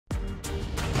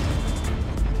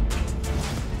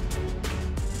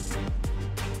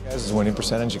Oilers's winning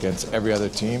percentage against every other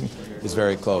team is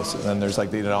very close. And then there's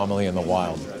like the anomaly in the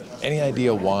Wild. Any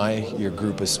idea why your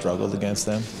group has struggled against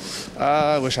them?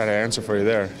 I wish I had an answer for you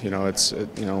there. You know,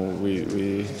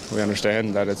 we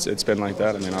understand that it's been like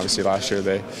that. I mean, obviously last year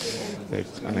I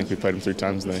think we played them 3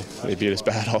 times and they beat us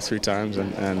bad all 3 times,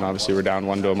 and obviously we're down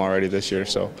 1 to them already this year.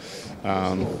 So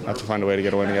I have to find a way to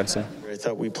get a win against them. I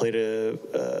thought we played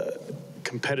a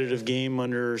competitive game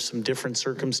under some different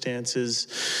circumstances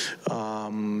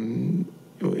in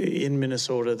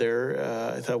Minnesota.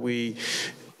 There, I thought we.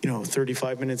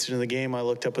 35 minutes into the game, I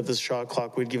looked up at the shot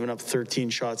clock. We'd given up 13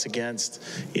 shots against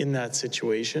in that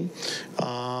situation.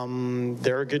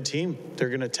 They're a good team. They're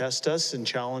going to test us and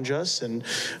challenge us, and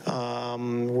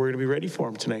we're going to be ready for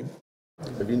them tonight.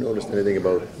 Have you noticed anything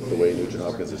about the way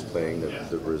Nugent-Hopkins is playing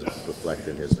that reflect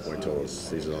in his point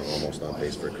totals? He's almost on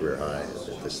pace for a career high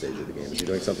at this stage of the game. Is he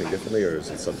doing something differently, or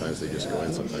is it sometimes they just go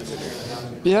in, sometimes they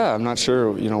don't? Yeah, I'm not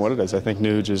sure. What it is. I think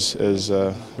Nuge is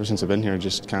ever since I've been here,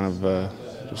 just kind of.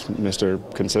 Just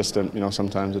Mr. Consistent.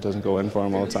 Sometimes it doesn't go in for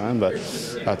him all the time, but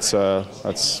that's the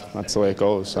way it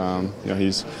goes.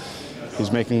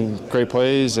 He's making great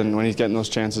plays, and when he's getting those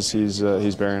chances, he's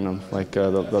burying them. Like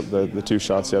the 2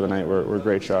 shots the other night were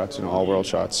great shots, all world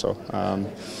shots. So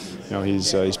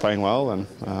he's playing well, and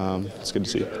it's good to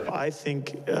see. I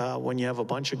think when you have a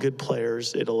bunch of good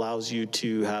players, it allows you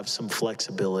to have some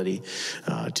flexibility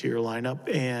to your lineup,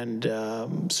 and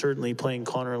certainly playing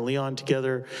Connor and Leon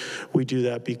together, we do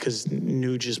that because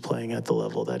Nuge is playing at the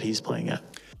level that he's playing at.